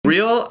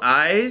Real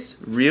eyes,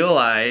 real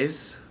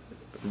lies.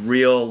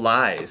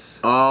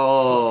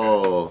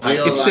 Oh.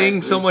 It's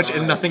saying so much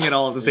and nothing at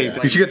all at the same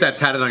time. You should get that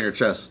tatted on your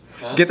chest.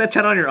 Get that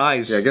tat on your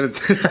eyes. Yeah, get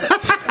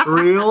it.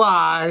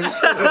 Realize.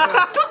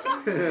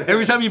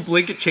 Every time you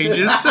blink, it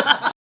changes.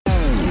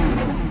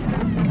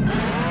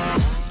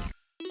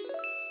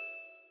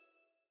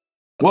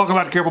 Welcome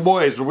back to Careful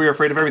Boys, where we are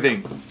afraid of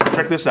everything.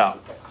 Check this out.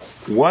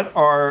 What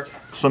are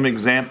some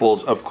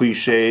examples of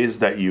cliches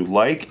that you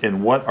like,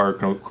 and what are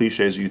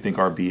cliches you think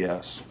are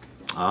BS?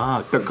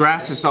 The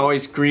grass is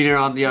always greener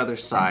on the other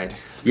side.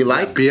 You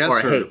like BS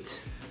or or- hate?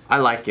 I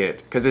like it,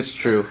 because it's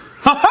true.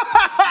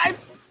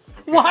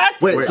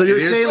 What? Wait, so you're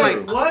it is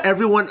saying true. like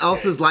everyone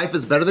else's life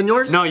is better than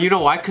yours? No, you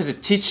know why? Because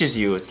it teaches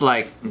you. It's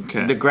like,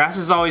 the grass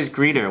is always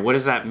greener. What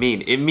does that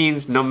mean? It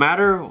means no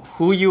matter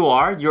who you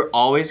are, you're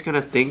always going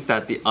to think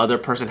that the other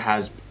person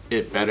has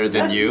it better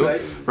than you,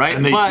 right?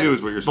 And they do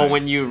is what you're saying. But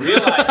when you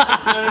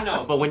realize,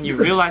 no. But when you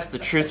realize the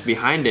truth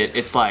behind it,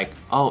 it's like,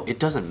 oh, it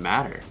doesn't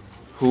matter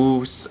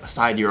whose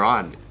side you're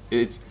on.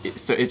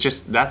 So it's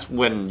just, that's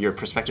when your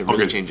perspective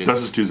really changes.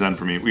 This is too zen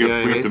for me. We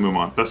have to move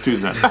on. That's too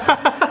zen.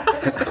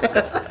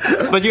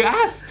 But you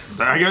asked.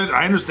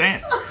 I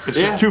understand. It's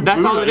just too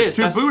that's Buddha. all it is. It's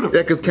too That's- Buddha.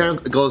 Yeah, because Karen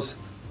goes,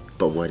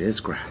 but what is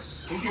grass?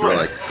 We're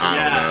like,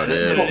 I don't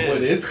know,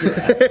 dude.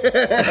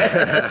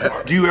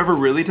 Do you ever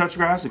really touch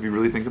grass? If you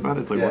really think about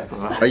it, it's like, what the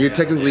hell? Are you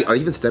technically, are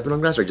you even stepping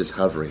on grass or just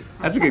hovering?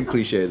 That's a good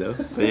cliche, though.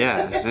 But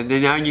yeah, and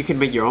then now you can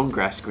make your own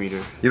grass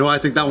greener. You know, I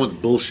think that one's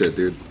bullshit,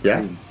 dude.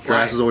 Yeah?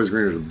 Grass is always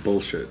greener than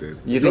bullshit, dude.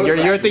 You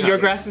think your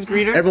grass is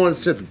greener?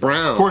 Everyone's just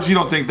brown. Of course you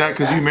don't think that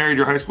because you married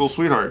your high school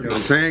sweetheart. You know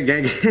what I'm saying?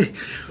 Gang.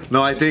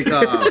 No, I think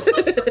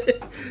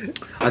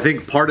I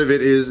think part of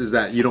it is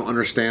that you don't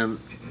understand.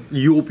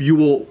 You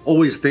will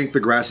always think the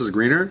grass is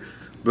greener,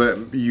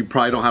 but you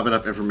probably don't have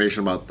enough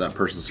information about that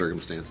person's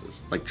circumstances,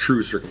 like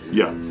true circumstances.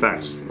 Yeah,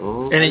 facts.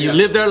 And then you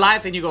live their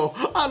life and you go,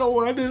 I don't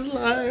want this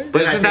life.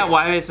 But isn't that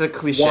why it's a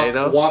cliche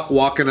though?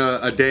 Walking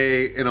a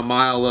day in a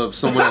mile of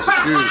someone else's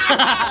shoes.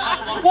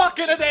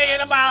 Walking a day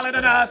in a mile in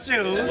our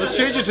shoes. Let's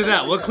change it to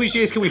that. What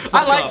cliches can we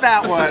fuck I like up?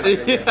 that one.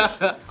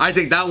 I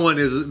think that one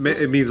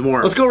it means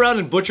more. Let's go around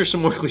and butcher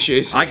some more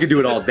cliches. I could do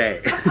it all day.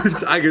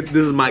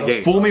 This is my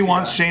game. Fool me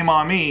once, shame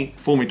on me.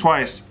 Fool me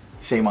twice,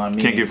 Shame on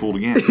me. can't get fooled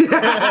again.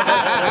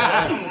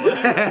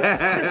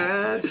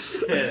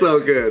 So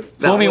good.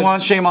 Fool me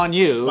once, shame on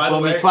you.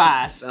 Fool me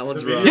twice. That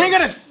one's rough. You ain't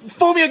gonna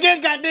fool me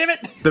again,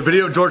 goddammit! The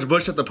video of George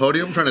Bush at the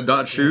podium trying to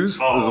dodge shoes is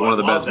one of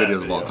the I best love that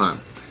videos of all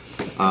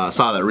time.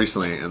 Saw that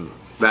recently, and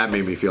that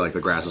made me feel like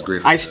the grass is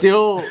greener. I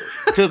still,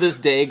 to this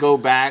day, go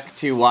back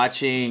to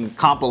watching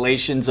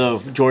compilations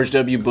of George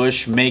W.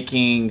 Bush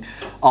making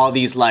all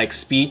these like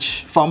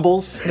speech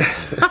fumbles.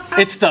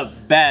 It's the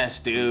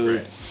best,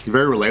 dude.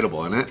 Very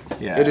relatable, isn't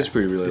it? Yeah, It is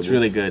pretty relatable. It's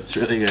really good. It's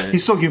really good.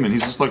 He's so human.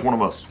 He's just like one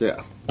of us.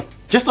 Yeah.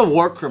 Just a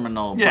war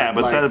criminal. Yeah,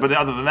 but like, but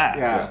other than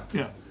that,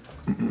 Yeah.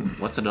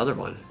 What's another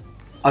one?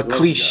 a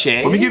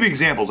cliche. Let me give you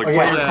examples. Like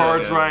play your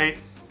cards right.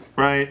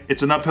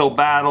 It's an uphill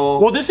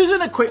battle. Well, this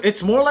isn't a quick.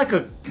 It's more like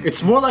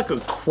a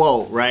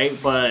quote, right?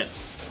 But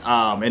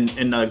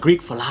and a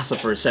Greek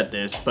philosopher said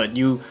this. But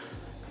you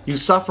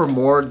suffer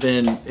more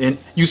in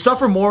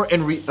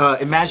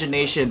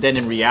imagination than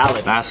in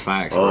reality. That's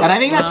facts. And I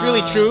think that's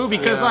really true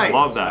because like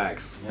Love that.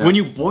 when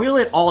you boil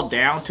it all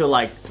down to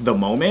like the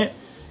moment,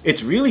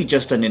 it's really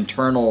just an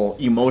internal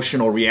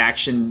emotional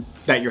reaction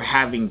that you're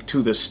having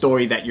to the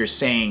story that you're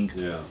saying.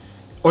 Yeah.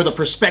 Or the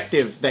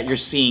perspective that you're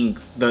seeing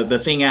the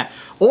thing at,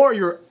 or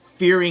you're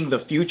fearing the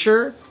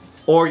future,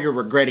 or you're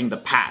regretting the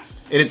past.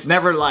 And it's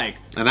never like,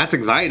 And that's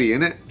anxiety,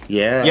 isn't it?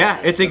 yeah,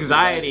 it's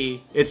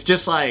anxiety. It's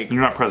just like,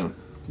 You're not present.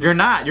 you're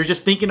not. You're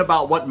just thinking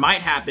about what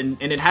might happen,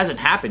 and it hasn't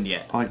happened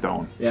yet. I like that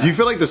one. Yeah. Do you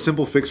feel like the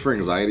simple fix for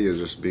anxiety is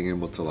just being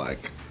able to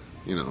like,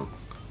 you know,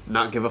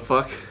 Not give a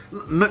fuck?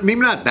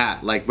 maybe not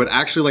that, like, but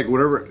actually like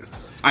whatever,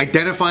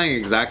 identifying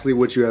exactly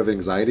what you have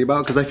anxiety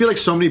about? Because I feel like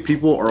so many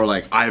people are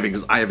like, I have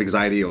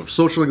anxiety over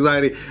social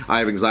anxiety. I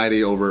have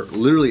anxiety over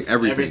literally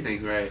everything.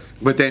 Everything, right.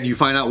 But then you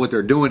find out what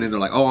they're doing, and they're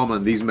like, "Oh, I'm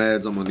on these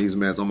meds. I'm on these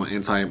meds. I'm on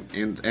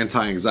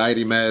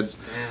anti-anxiety meds."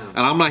 Damn. And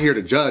I'm not here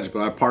to judge,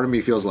 but part of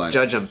me feels like,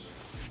 Judge them.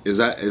 is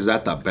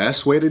that the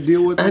best way to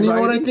deal with And anxiety? you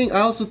know what I think?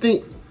 I also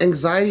think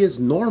anxiety is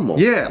normal.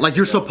 Yeah, like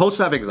you're supposed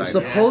to have anxiety.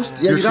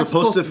 You're You're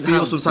supposed to feel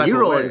have some type of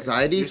zero way.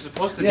 anxiety. You're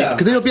supposed to be.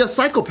 Because then you'll be a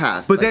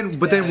psychopath. But then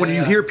when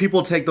you hear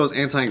people take those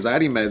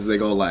anti-anxiety meds, they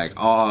go like,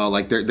 oh,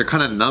 like they're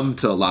kind of numb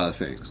to a lot of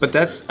things. But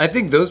I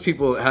think those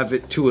people have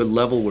it to a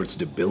level where it's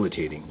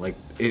debilitating. Like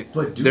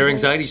their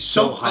anxiety's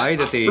so high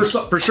that they.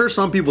 For sure,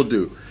 some people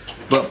do,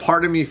 but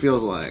part of me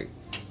feels like,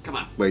 Come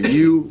on. like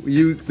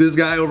this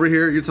guy over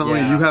here, you're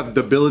telling me you have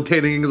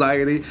debilitating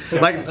anxiety.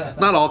 Like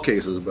not all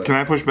cases, but Can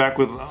I push back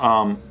with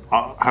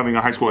having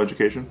a high school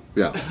education?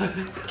 yeah.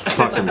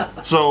 Talk to me.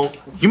 So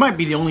You might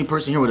be the only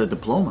person here with a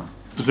diploma.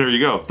 there you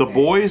go. The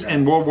boys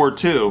in World War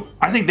II,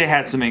 I think they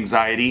had some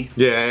anxiety.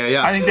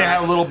 Yeah. I think they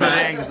had a little bit of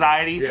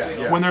anxiety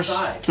when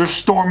they're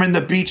storming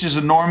the beaches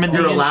of Normandy.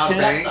 You're and allowed shit.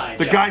 bang.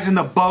 The guys in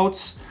the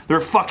boats, they're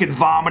fucking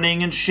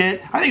vomiting and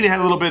shit. I think they had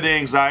a little bit of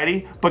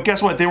anxiety, but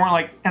guess what? They weren't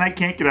like, and I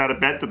can't get out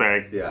of bed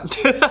today. Yeah.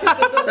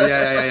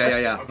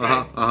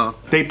 Yeah.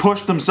 They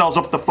pushed themselves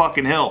up the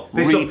fucking hill.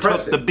 They Retook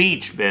suppress it. the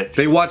beach, bitch.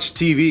 They watch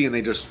TV and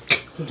they just.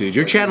 Dude,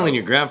 you're channeling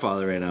your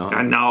grandfather right now.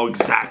 I know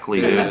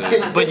exactly,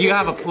 dude. But you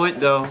have a point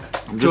though,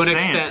 I'm to just an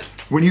saying. extent.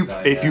 When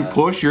if you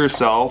push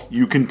yourself,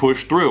 you can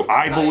push through.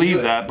 I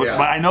believe that, but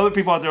I know that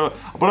people out there,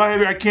 but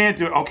I can't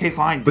do it. Okay,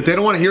 fine. But they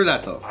don't want to hear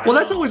that though. Well,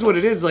 that's always what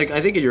it is. Like, I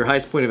think at your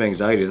highest point of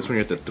anxiety, that's when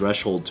you're at the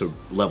threshold to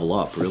level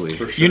up, really.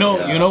 You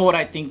know what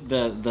I think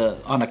the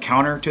on a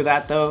counter to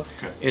that though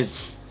is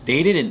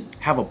they didn't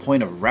have a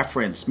point of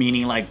reference,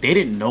 meaning like they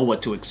didn't know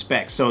what to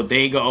expect. So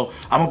they go,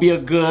 I'm gonna be a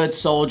good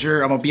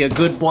soldier, I'm gonna be a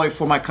good boy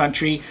for my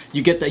country.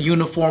 You get the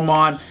uniform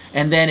on,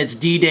 and then it's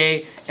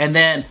D-Day, and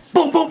then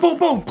boom, boom, boom,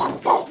 boom.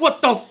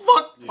 What the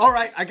fuck? All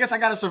right, I guess I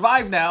gotta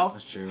survive now.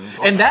 That's true.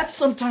 And that's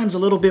sometimes a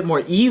little bit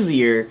more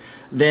easier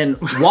than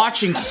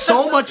watching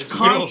so much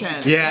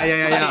content.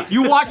 Yeah.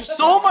 You watch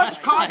so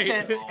much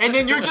content, and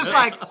then you're just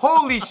like,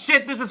 holy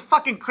shit, this is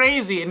fucking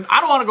crazy, and I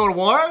don't want to go to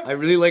war. I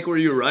really like where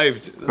you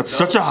arrived. That's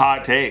such a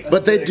hot take.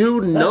 But they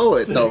do know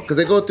it though, because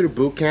they go through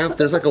boot camp.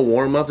 There's like a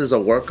warm up. There's a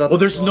workup. Well,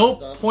 there's no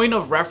point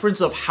of reference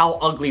of how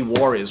ugly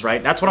war is,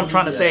 right? That's what I'm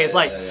trying to say. It's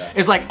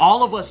like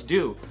all of us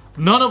do.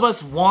 None of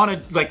us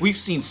wanted, like, we've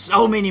seen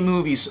so many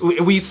movies.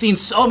 We've seen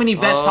so many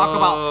vets talk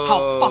about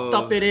how fucked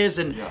up it is,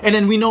 and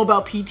then we know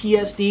about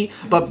PTSD.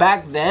 But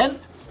back then,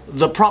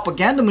 the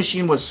propaganda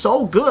machine was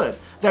so good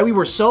that we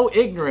were so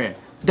ignorant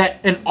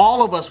and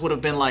all of us would have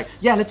been like,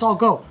 yeah, let's all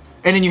go.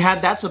 And then you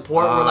had that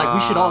support. We're like,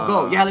 we should all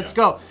go. Yeah, let's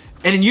go.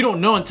 And then you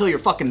don't know until you're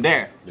fucking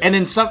there. And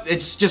then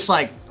it's just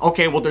like,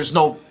 okay, well, there's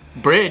no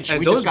bridge. And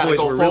we those just gotta boys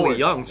go were forward. really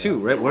young too,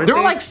 right? Weren't They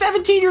were like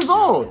 17 years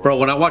old. Bro,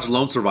 when I watch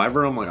Lone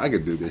Survivor, I'm like, I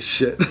could do this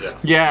shit.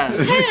 Yeah.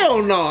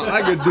 Hell no.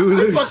 I could do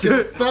this Fucking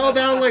shit. fell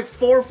down like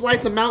 4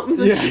 flights of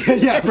mountains and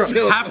shit. Yeah, bro.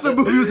 Half the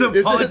movie was him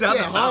It's falling just- down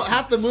yeah, the mountain.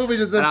 half the movie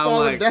just them And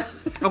falling down.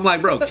 I'm like,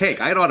 bro, cake.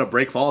 I know how to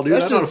break fall, dude. I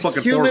That's know how to just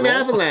fucking human forward roll.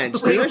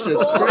 avalanche, dude. That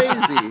shit's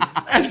crazy.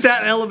 at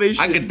that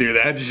elevation. I could do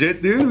that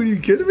shit, dude. Are you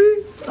kidding me?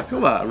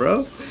 Come on,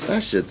 bro.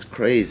 That shit's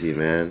crazy,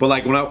 man. But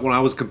like when I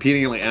was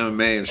competing in like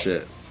MMA and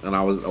shit, and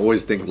I was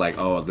always think like,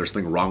 oh, there's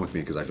something wrong with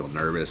me because I feel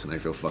nervous and I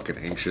feel fucking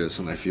anxious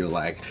and I feel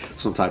like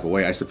some type of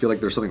way. I used to feel like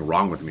there's something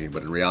wrong with me,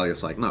 but in reality,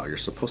 it's like, no, you're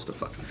supposed to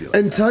fucking feel.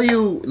 Like Until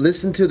you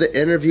listen to the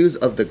interviews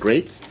of the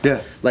greats,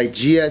 Yeah. like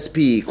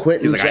GSP,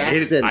 Quentin He's like,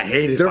 Jackson, I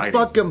hated they're fighting.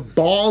 fucking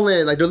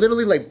balling. Like they're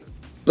literally like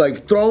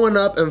throwing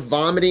up and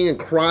vomiting and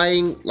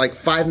crying like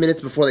 5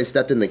 minutes before they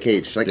stepped in the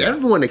cage. Like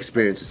everyone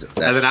experiences it.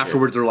 and then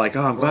afterwards, they're like,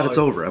 oh, I'm glad it's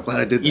over. I'm glad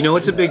I did. You know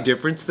what's a big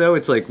difference though?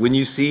 It's like when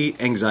you see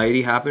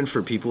anxiety happen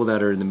for people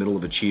that are in the middle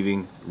of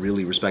achieving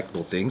really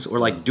respectable things or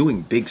like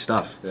doing big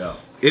stuff. Yeah.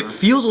 It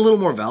feels a little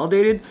more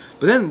validated,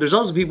 but then there's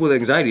also people with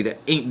anxiety that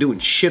ain't doing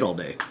shit all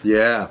day.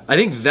 Yeah. I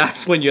think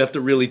that's when you have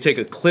to really take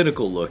a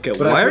clinical look at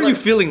why I are feel you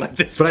like- feeling like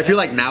this? But I feel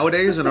like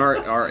nowadays in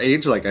our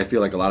age, like I feel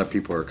like a lot of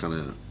people are kind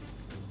of.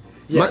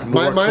 My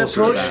closer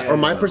to approach that. or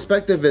my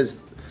perspective is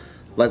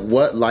like,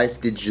 what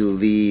life did you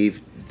leave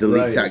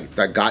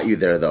that got you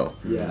there though?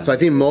 Yeah. So I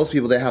think most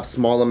people, they have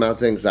small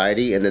amounts of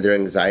anxiety and then their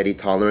anxiety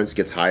tolerance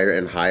gets higher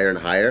and higher and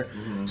higher,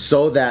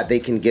 so that they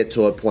can get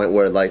to a point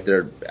where like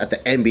they're at the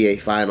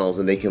NBA finals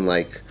and they can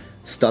like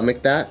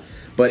stomach that.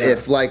 But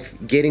if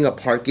like getting a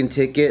parking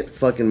ticket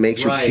fucking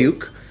makes Right. you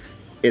puke,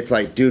 it's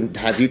like, dude,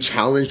 have you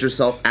challenged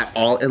yourself at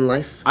all in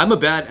life? I'm a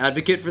bad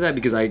advocate for that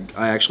because I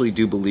actually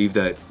do believe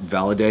that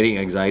validating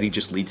anxiety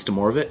just leads to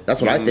more of it.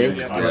 That's what I think.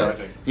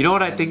 You know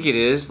what I think it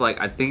is?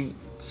 Like, I think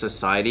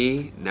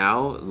society now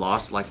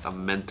lost like a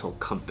mental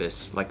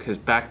compass. Like, because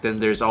back then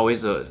there's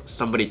always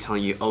somebody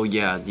telling you, oh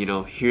yeah, you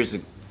know, here's a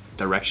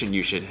direction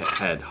you should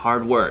head.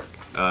 Hard work,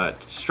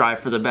 strive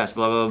for the best,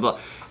 blah, blah, blah.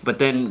 But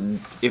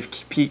then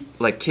if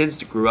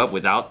kids grew up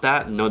without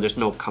that, no, there's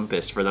no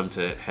compass for them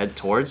to head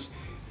towards.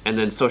 And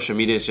then social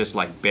media is just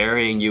like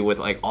burying you with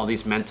like all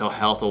these mental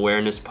health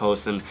awareness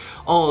posts and,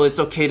 oh, it's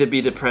okay to be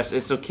depressed,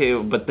 it's okay.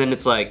 But then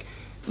it's like,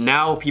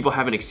 now people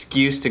have an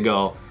excuse to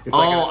go,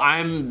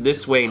 I'm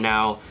this way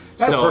now,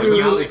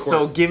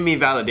 so give me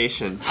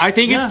validation. I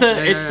think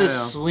it's the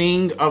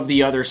swing of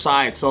the other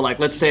side. So like,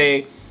 let's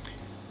say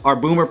our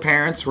boomer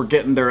parents were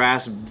getting their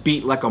ass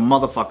beat like a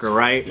motherfucker,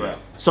 right?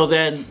 So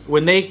then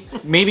when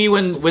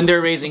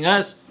they're raising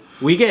us,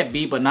 we get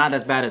beat, but not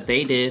as bad as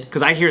they did.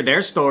 Because I hear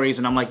their stories,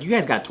 and I'm like, you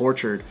guys got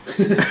tortured.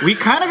 We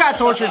kind of got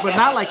tortured, but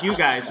not like you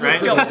guys, right?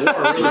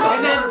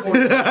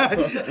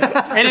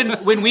 And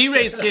then when we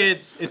raise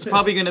kids, it's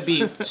probably going to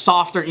be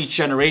softer each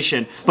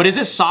generation. But is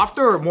it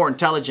softer or more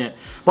intelligent?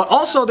 But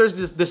also, there's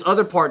this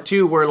other part,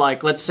 too, where,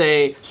 like, let's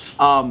say,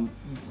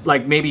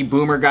 like, maybe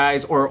boomer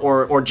guys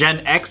or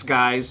Gen X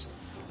guys,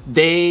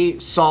 they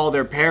saw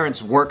their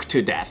parents work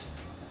to death.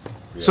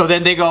 So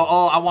then they go,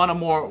 oh, I want a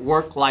more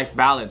work-life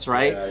balance,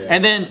 right?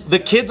 And then the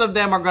kids of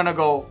them are gonna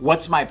go,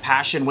 what's my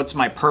passion? What's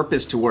my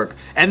purpose to work?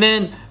 And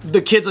then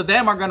the kids of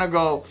them are gonna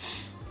go,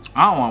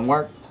 I don't want to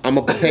work. I'm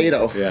a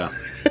potato. Yeah.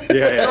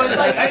 Yeah, So it's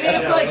like,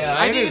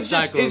 I think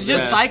it's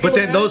just cycle. But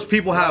then those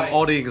people have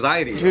all the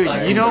anxiety.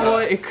 Dude, you know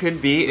what it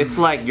could be? It's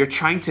like you're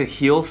trying to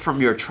heal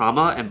from your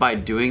trauma, and by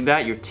doing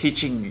that, you're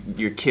teaching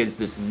your kids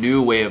this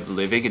new way of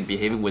living and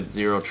behaving with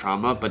zero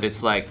trauma. But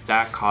it's like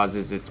that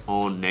causes its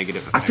own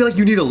negative effects. I feel like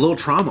you need a little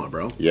trauma,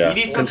 bro. Yeah, You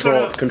need some sort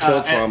of,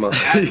 controlled trauma.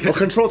 Or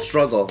controlled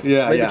struggle.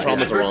 Yeah, Maybe yeah.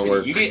 trauma's the wrong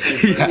word. You need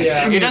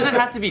It doesn't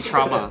have to be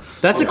trauma.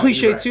 That's a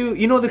cliche too.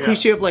 You know the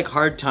cliche of like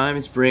hard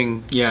times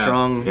bring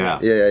strong. Yeah.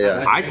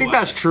 I think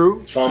that's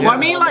true. Trauma. Well, I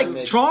mean,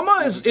 like,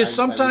 trauma is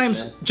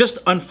sometimes just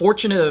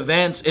unfortunate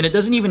events, and it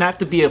doesn't even have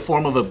to be a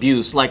form of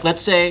abuse. Like,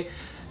 let's say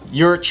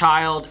you're a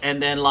child,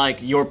 and then like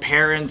your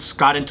parents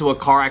got into a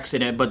car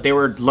accident, but they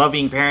were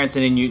loving parents,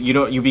 and then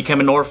you became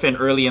an orphan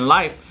early in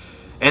life,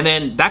 and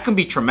then that can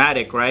be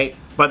traumatic, right?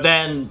 But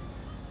then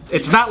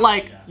it's not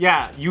like,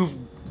 yeah, you've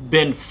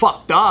been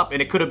fucked up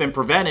and it could have been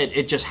prevented.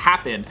 It just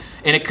happened,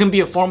 and it can be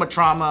a form of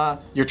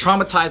trauma. You're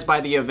traumatized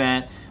by the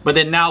event. But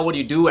then now what do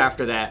you do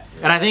after that?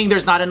 And I think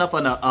there's not enough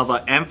of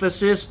an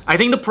emphasis. I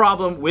think the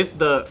problem with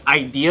the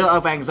idea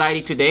of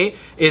anxiety today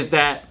is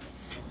that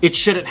it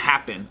shouldn't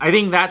happen. I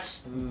think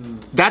that's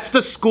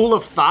the school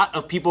of thought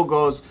of people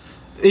goes,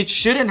 it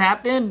shouldn't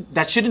happen,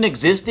 that shouldn't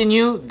exist in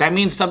you, that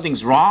means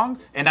something's wrong,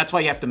 and that's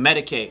why you have to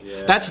medicate.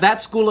 Yeah. That's that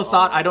school of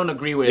thought I don't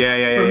agree with.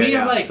 For me,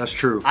 I'm like, that's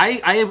true.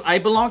 I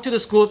belong to the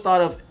school of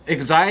thought of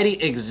anxiety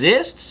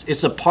exists,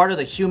 it's a part of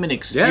the human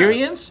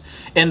experience,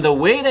 and the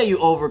way that you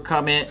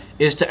overcome it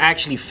is to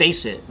actually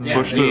face it.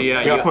 Push through.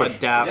 Yeah, you gotta push.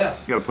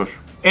 adapt. You gotta push.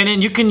 And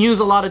then you can use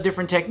a lot of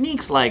different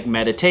techniques like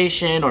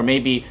meditation, or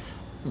maybe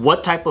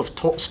what type of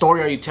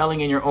story are you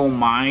telling in your own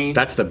mind?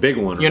 That's the big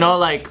one. You know,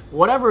 like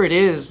whatever it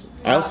is.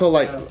 I also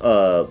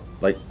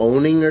like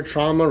owning your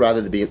trauma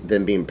rather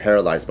than being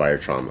paralyzed by your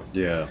trauma.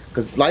 Yeah.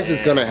 Because life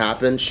is gonna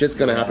happen, shit's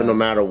gonna happen no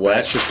matter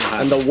what.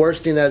 And the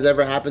worst thing that has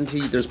ever happened to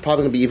you, there's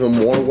probably gonna be even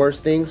more worse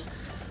things.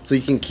 So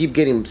you can keep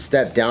getting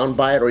stepped down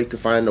by it, or you can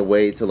find a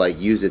way to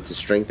like use it to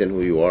strengthen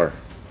who you are.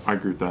 I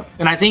agree with that.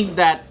 And I think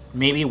that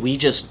maybe we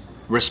just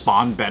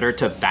respond better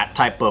to that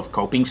type of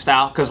coping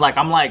style. Because like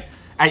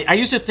I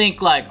used to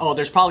think like, oh,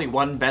 there's probably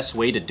one best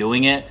way to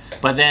doing it,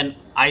 but then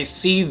I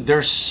see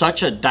there's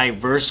such a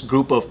diverse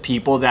group of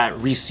people that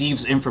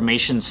receives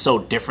information so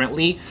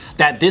differently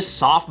that this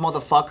soft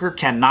motherfucker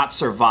cannot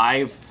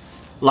survive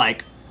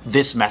like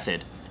this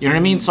method. You know what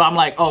I mean? So I'm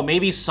like, oh,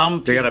 maybe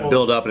some people, They gotta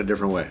build up in a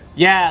different way.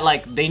 yeah,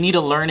 like they need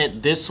to learn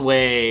it this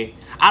way.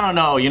 I don't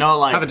know, you know,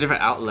 like Have a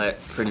different outlet,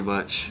 pretty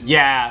much.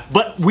 yeah,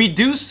 but we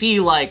do see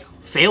like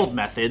failed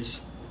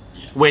methods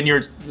when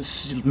you're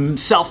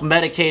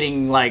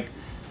self-medicating like.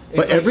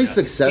 But every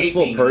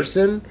successful escaping.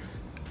 person,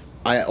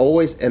 I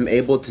always am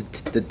able to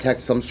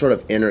detect some sort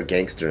of inner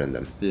gangster in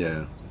them.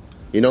 Yeah.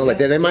 You know, like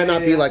they might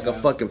not be like a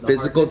fucking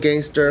physical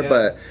gangster,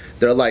 but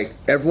they're like,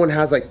 everyone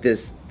has like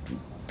this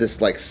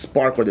like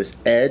spark or this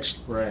edge.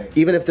 Right.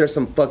 Even if there's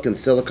some fucking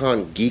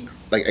silicon geek,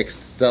 like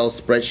Excel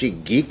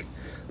spreadsheet geek,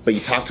 but you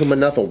talk to them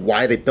enough of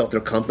why they built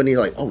their company, you're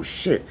like, oh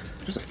shit,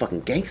 there's a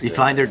fucking gangster. You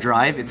find their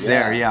drive, it's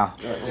there, yeah.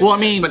 Well, I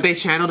mean, But they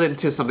channeled it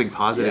into something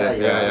positive.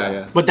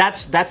 Yeah. but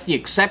that's the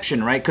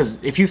exception, right? Because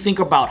if you think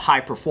about high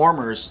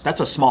performers,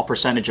 that's a small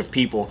percentage of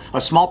people.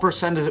 A small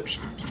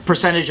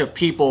percentage of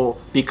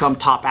people become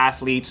top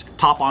athletes,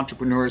 top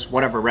entrepreneurs,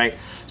 whatever, right?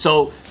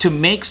 So to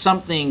make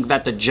something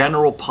that the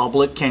general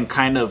public can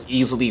kind of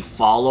easily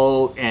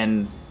follow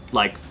and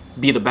like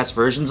be the best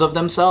versions of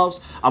themselves,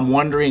 I'm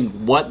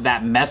wondering what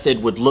that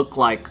method would look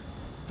like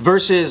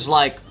versus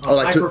like Oh,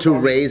 like to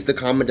raise the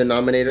common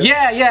denominator?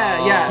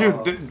 yeah.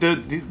 Dude,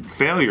 the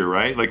failure,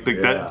 right? Like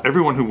that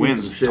everyone who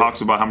wins talks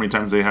about how many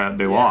times they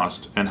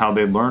lost and how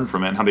they learned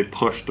from it and how they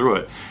pushed through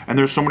it. And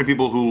there's so many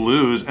people who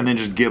lose and then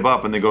just give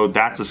up and they go,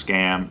 "That's a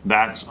scam.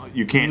 That's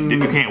you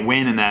can't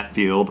win in that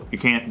field. You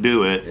can't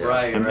do it."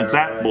 And it's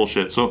that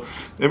bullshit. So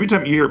every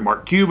time you hear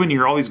Mark Cuban, you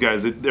hear all these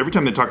guys. Every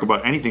time they talk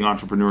about anything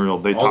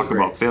entrepreneurial, they talk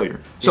about failure.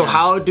 So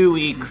how do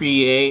we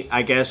create,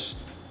 I guess,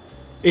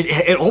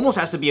 it almost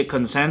has to be a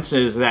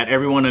consensus that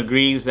everyone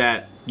agrees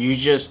that you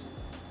just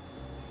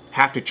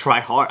have to try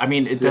hard. I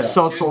mean, that's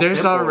so There's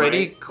simple, already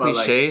right? But,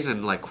 like, cliches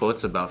and like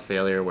quotes about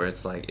failure where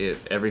it's like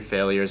if every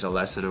failure is a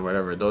lesson or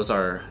whatever.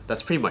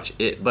 That's pretty much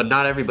it. But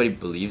not everybody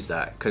believes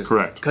that.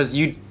 Correct. Because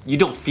you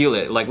don't feel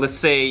it. Like let's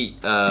say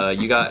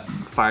you got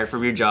fired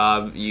from your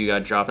job, you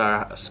got dropped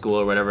out of school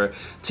or whatever.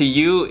 To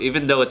you,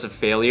 even though it's a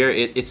failure,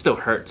 it still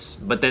hurts.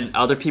 But then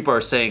other people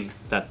are saying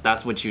that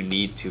that's what you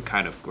need to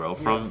kind of grow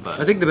from. But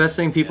I think the best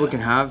thing people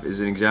can have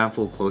is an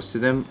example close to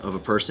them of a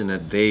person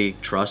that they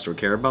trust or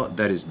care about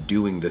that is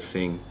doing the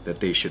thing that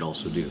they should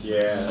also do.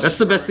 Yeah. That's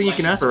the best thing you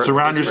can ask for.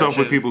 Surround yourself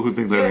with people who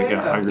think that.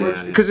 I agree.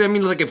 Because, I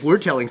mean, like, if we're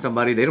telling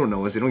somebody, they don't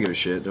know us, they don't give a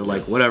shit. They're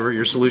like, whatever,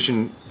 your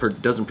solution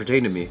doesn't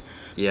pertain to me.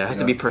 yeah, it has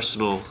to be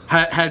personal.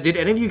 Did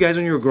any of you guys,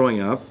 when you were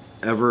growing up,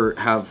 ever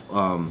have,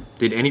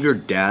 did any of your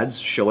dads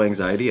show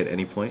anxiety at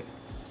any point?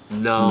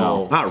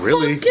 No. Not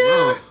really. Fuck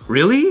yeah.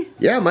 Really?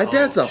 Yeah, my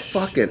dad's a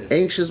fucking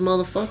anxious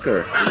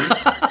motherfucker.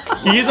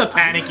 He's a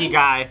panicky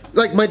guy.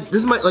 Like I'm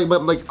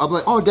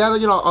like, oh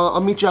dad, you know, I'll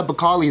meet you at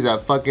Bacali's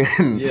at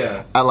fucking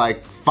at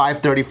like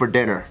 5:30 for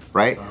dinner,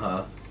 right?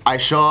 I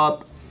show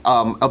up,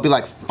 it'll be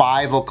like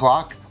 5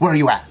 o'clock. Where are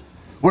you at?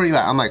 Where are you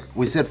at? I'm like,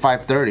 we said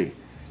 5:30. He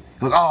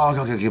goes, oh,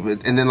 okay.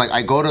 And then like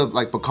I go to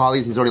like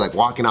Bacali's, he's already like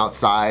walking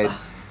outside.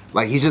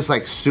 Like he's just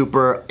like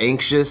super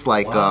anxious,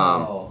 like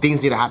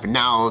things need to happen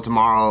now,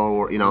 tomorrow,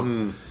 or you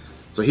know.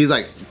 So he's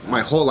like,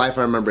 my whole life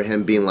I remember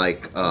him being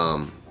like,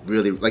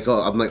 really like,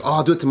 oh, I'm like, oh,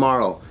 I'll do it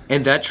tomorrow.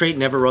 And that trait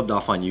never rubbed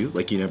off on you?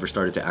 Like you never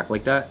started to act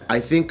like that? I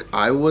think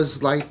I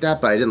was like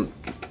that, but I didn't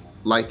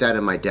like that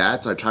in my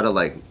dad, so I try to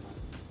like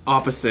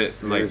Opposite,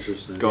 like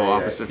go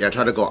opposite. Yeah, I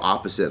try to go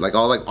opposite. Like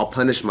I'll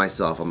punish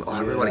myself. I'm like, oh, I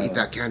really want to eat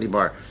that candy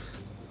bar.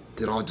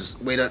 Then I'll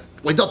just wait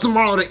till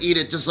tomorrow to eat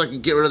it, just so I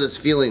can get rid of this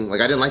feeling. Like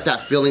I didn't like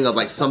that feeling of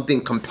like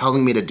something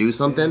compelling me to do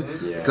something,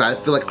 because I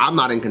feel like I'm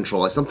not in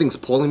control. Like something's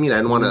pulling me, and I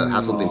didn't want to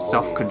have something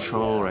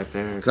Self-control right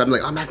there.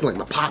 Because I'm acting like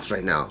my pops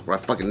right now, where I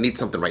fucking need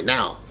something right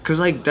now. Because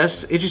like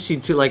that's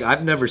interesting too. Like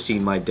I've never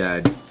seen my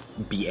dad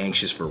be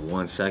anxious for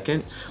 1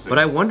 second, but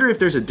I wonder if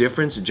there's a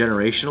difference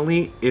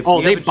generationally. If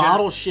they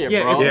bottle shit,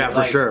 bro. Yeah,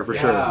 for sure.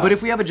 But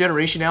if we have a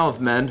generation now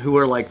of men who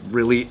are like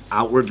really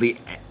outwardly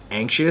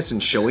anxious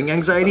and showing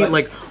anxiety,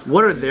 like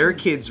what are their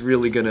kids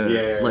really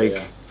gonna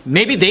like?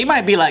 Maybe they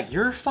might be like,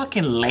 "You're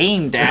fucking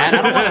lame, Dad."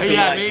 I don't want to be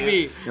like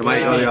maybe. It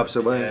might go the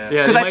opposite way. Yeah,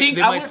 Because they I think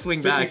they might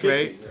swing back,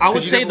 right? I would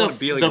 'Cause you say never the wanna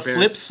be like the your flip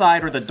parents.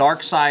 side or the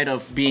dark side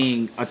of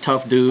being a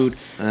tough dude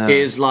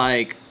is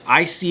like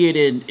I see it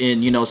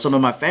in you know some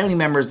of my family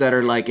members that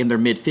are like in their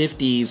mid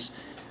 50s.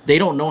 They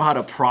don't know how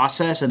to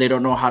process and they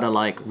don't know how to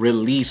like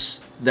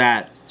release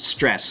that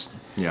stress.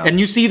 Yeah. And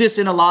you see this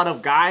in a lot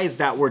of guys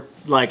that were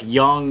like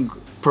young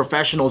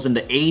professionals in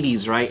the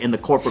 80s, right? In the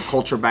corporate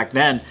culture back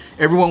then,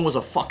 everyone was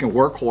a fucking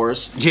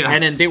workhorse. Yeah.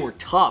 And then they were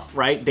tough,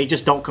 right? They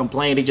just don't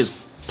complain. They just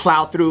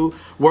plow through,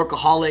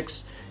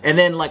 workaholics. And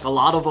then like a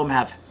lot of them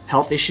have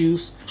health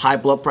issues, high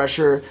blood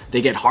pressure,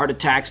 they get heart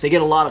attacks, they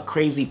get a lot of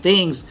crazy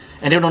things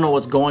and they don't know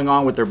what's going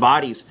on with their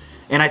bodies.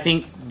 And I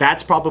think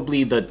that's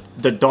probably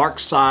the dark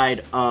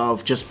side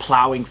of just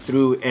plowing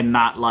through and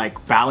not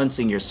like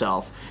balancing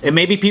yourself. And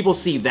maybe people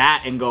see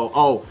that and go,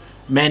 oh,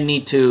 men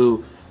need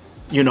to,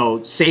 you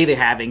know, say they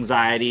have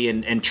anxiety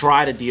and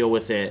try to deal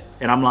with it.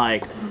 And I'm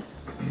like,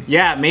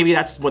 yeah, maybe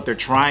that's what they're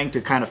trying to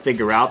kind of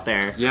figure out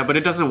there. Yeah, but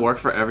it doesn't work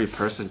for every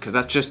person because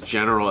that's just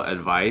general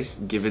advice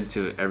given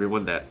to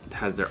everyone that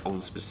has their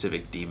own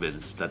specific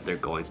demons that they're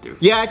going through.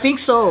 Yeah, I think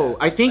so.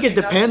 I think it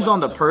depends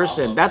on the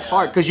person. That's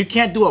hard because you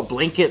can't do a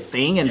blanket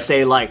thing and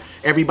say like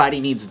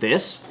everybody needs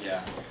this.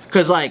 Yeah.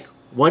 Because like,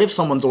 what if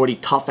someone's already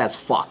tough as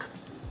fuck?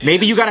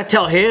 Maybe you gotta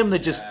tell him to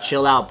just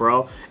chill out,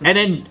 bro. And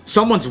then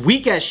someone's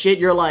weak as shit.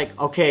 You're like,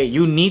 okay,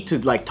 you need to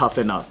like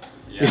toughen up.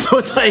 Yeah. So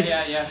it's like,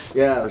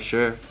 Yeah, for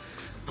sure.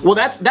 well,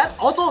 that's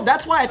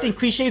why I think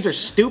cliches are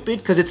stupid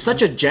because it's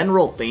such a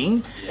general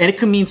thing and it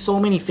can mean so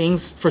many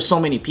things for so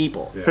many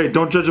people. Hey,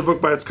 don't judge a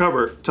book by its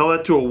cover. Tell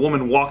that to a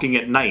woman walking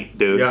at night,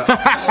 dude. Yeah.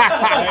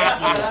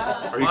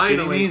 Are you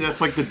kidding me?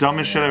 That's like the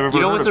dumbest shit I've ever heard.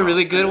 You know what's a about.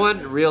 really good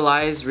one?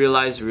 Realize.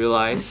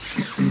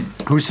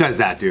 Who says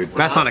that, dude?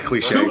 That's not a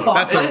cliche.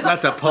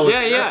 That's a poet.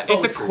 Yeah,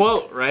 it's a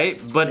quote, right?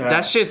 But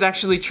that shit's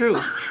actually true.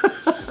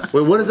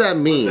 Wait, what does that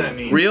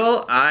mean?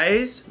 Real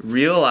eyes,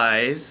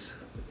 realize,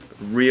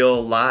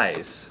 real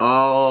lies.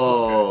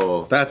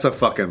 Oh. That's a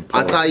fucking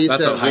poet. I thought you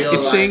That's said a hype. real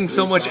It's life. saying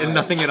so much and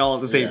nothing at all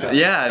at the same time.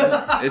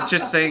 Yeah, it's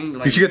just saying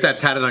like. You should get that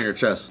tatted on your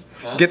chest.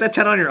 Get that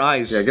tat on your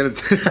eyes. Yeah, get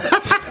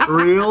it.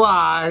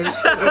 Realize.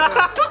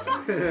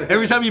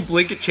 Every time you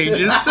blink, it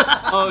changes.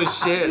 Oh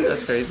shit,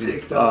 that's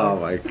crazy. Oh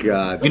my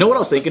god. You know what I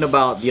was thinking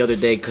about the other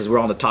day because we're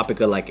on the topic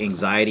of like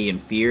anxiety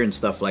and fear and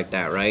stuff like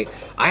that, right?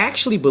 I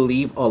actually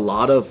believe a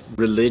lot of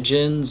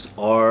religions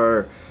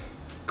are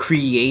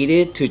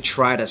created to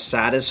try to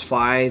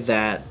satisfy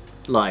that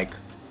like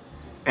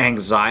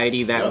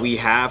anxiety that we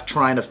have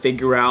trying to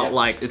figure out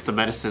like It's the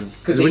medicine.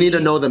 Because we need to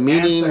know the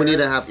meaning. We need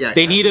to have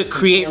they need to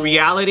create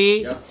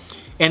reality.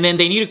 And then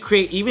they need to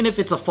create, even if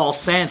it's a false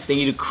sense, they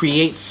need to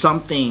create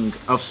something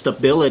of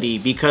stability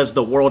because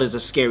the world is a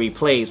scary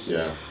place.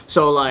 Yeah.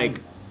 So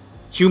like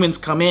humans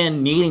come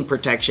in needing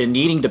protection,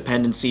 needing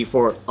dependency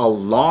for a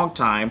long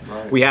time.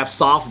 Right. We have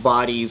soft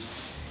bodies.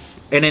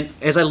 And then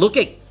as I look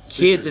at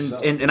kids and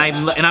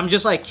I'm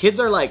just like, kids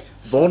are like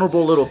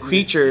vulnerable little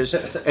creatures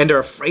and they're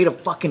afraid of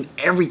fucking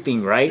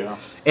everything, right? Yeah.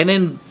 And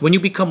then when you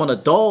become an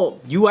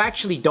adult, you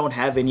actually don't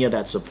have any of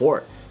that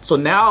support. So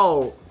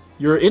now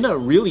you're in a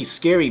really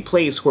scary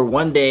place where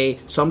one day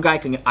some guy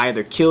can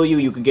either kill you,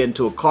 you can get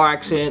into a car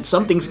accident,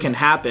 some things can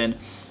happen.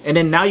 And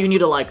then now you need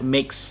to like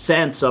make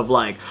sense of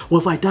like,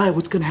 well, if I die,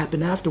 what's gonna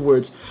happen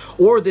afterwards?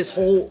 Or this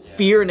whole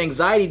fear and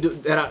anxiety,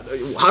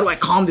 how do I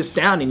calm this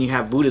down? And you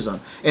have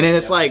Buddhism. And then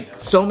it's like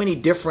so many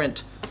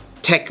different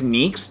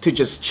techniques to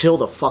just chill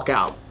the fuck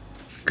out.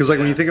 Because like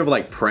when you think of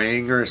like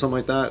praying or something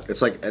like that,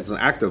 it's an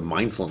act of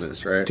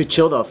mindfulness, right? To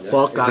chill the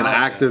fuck It's out. an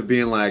act of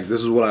being like,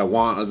 this is what I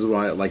want, this is what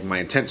I like, my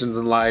intentions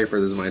in life,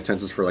 or this is my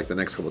intentions for like the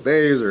next couple of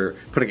days, or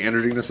putting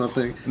energy into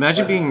something.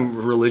 Imagine being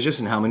religious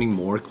and how many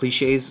more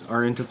cliches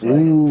are into play.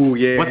 Ooh,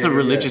 yeah. What's a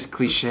religious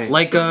cliche?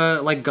 Like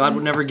God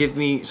would never give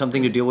me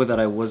something to deal with that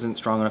I wasn't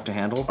strong enough to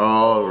handle.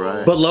 Oh,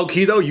 right. But low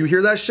key though, you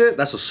hear that shit,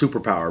 that's a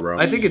superpower, bro.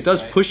 I think it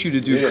does push you to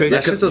do crazy.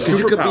 That shit's a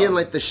you could be superpower. in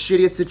like the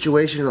shittiest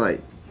situation, you're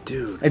like,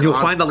 dude, And you'll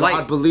find the light.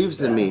 God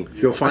believes in me.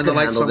 You'll find the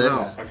I can light handle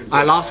somehow. this.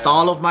 I lost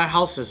all of my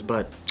houses,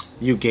 but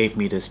you gave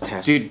me this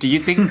test. Dude, do you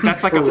think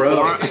that's like a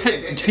form?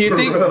 Do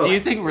you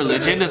think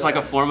religion is like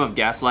a form of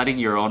gaslighting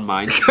your own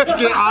mind?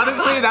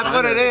 Honestly, that's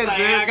what it is, Like,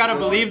 I gotta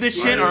believe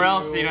this shit, or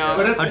else, you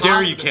know. How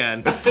dare you,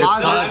 can? Positive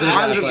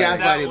Is that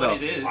gaslighting, what though.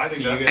 it is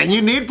to you guys? And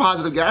you need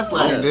positive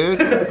gaslighting,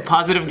 dude.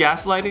 Positive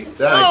gaslighting?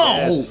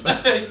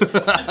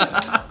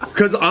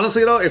 Because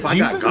honestly though, if I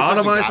got Jesus is God such on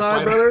a my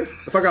side, gaslighter. brother,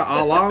 if I got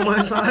Allah on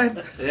my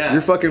side, Yeah.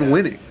 you're fucking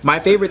winning. My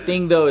favorite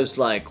thing though is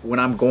like when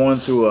I'm going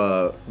through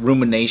a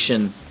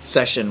rumination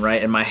session,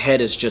 right? And my head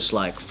is just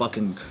like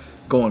fucking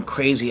going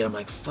crazy. And I'm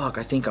like, fuck,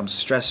 I think I'm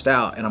stressed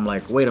out. And I'm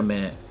like, wait a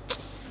minute.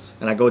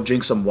 And I go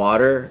drink some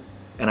water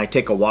and I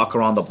take a walk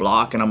around the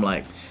block and I'm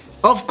like,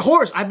 of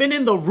course, I've been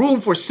in the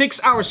room for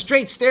 6 hours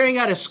straight staring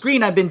at a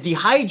screen. I've been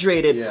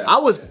dehydrated. I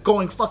was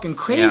going fucking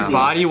crazy. Your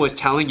body was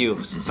telling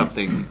you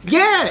something.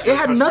 Yeah, it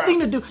had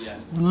nothing to do.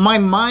 My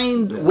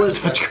mind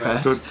was Touch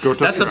grass. Go touch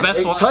That's the grass.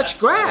 best one. touch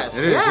grass.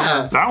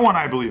 Yeah. That one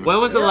I believe in.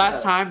 When was the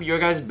last time your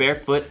guys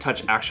barefoot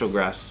touched actual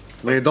grass?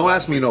 Man, don't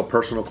ask me no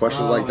personal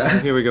questions like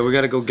that. Here we go. We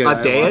gotta go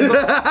get A day ago?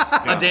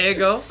 A day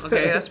ago?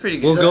 Okay, that's pretty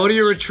good. We'll go to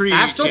your retreat.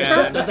 Astral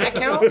turf? Does that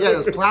count? Yeah,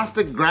 does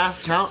plastic grass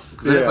count?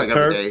 'Cause that's Yeah, like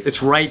turf. every day.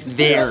 It's right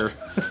there.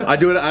 I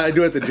do it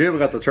at the gym. I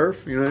got the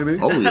turf. You know what I mean?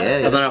 Oh, yeah.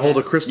 And then I hold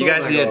a crystal. You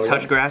guys and I need to go,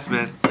 touch grass,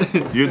 man.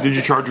 Did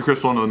you charge your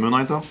crystal into the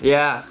moonlight though?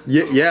 Yeah.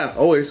 Yeah,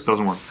 always.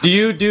 Doesn't work. Do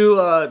you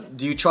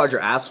charge your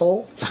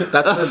asshole? That's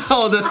the,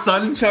 Oh, the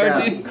sun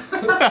charging?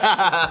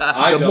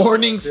 the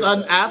morning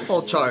sun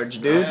asshole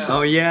charge, dude.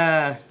 Oh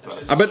yeah.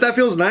 I bet that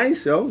feels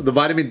nice, yo. The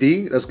vitamin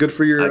D, that's good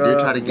for your I do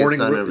try to get morning.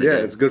 sun every yeah,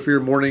 day. it's good for your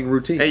morning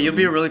routine. Hey, you'll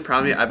be really proud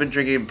of me. I've been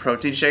drinking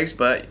protein shakes,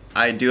 but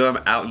I do them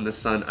out in the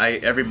sun. I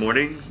every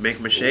morning make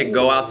my shake,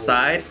 go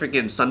outside,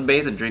 freaking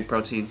sunbathe, and drink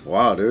protein.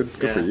 Wow, dude,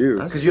 good Yeah.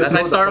 for you. As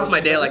I start off my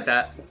day like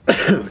that.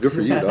 Good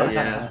for you, dog.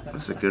 Yeah.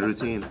 That's a good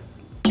routine.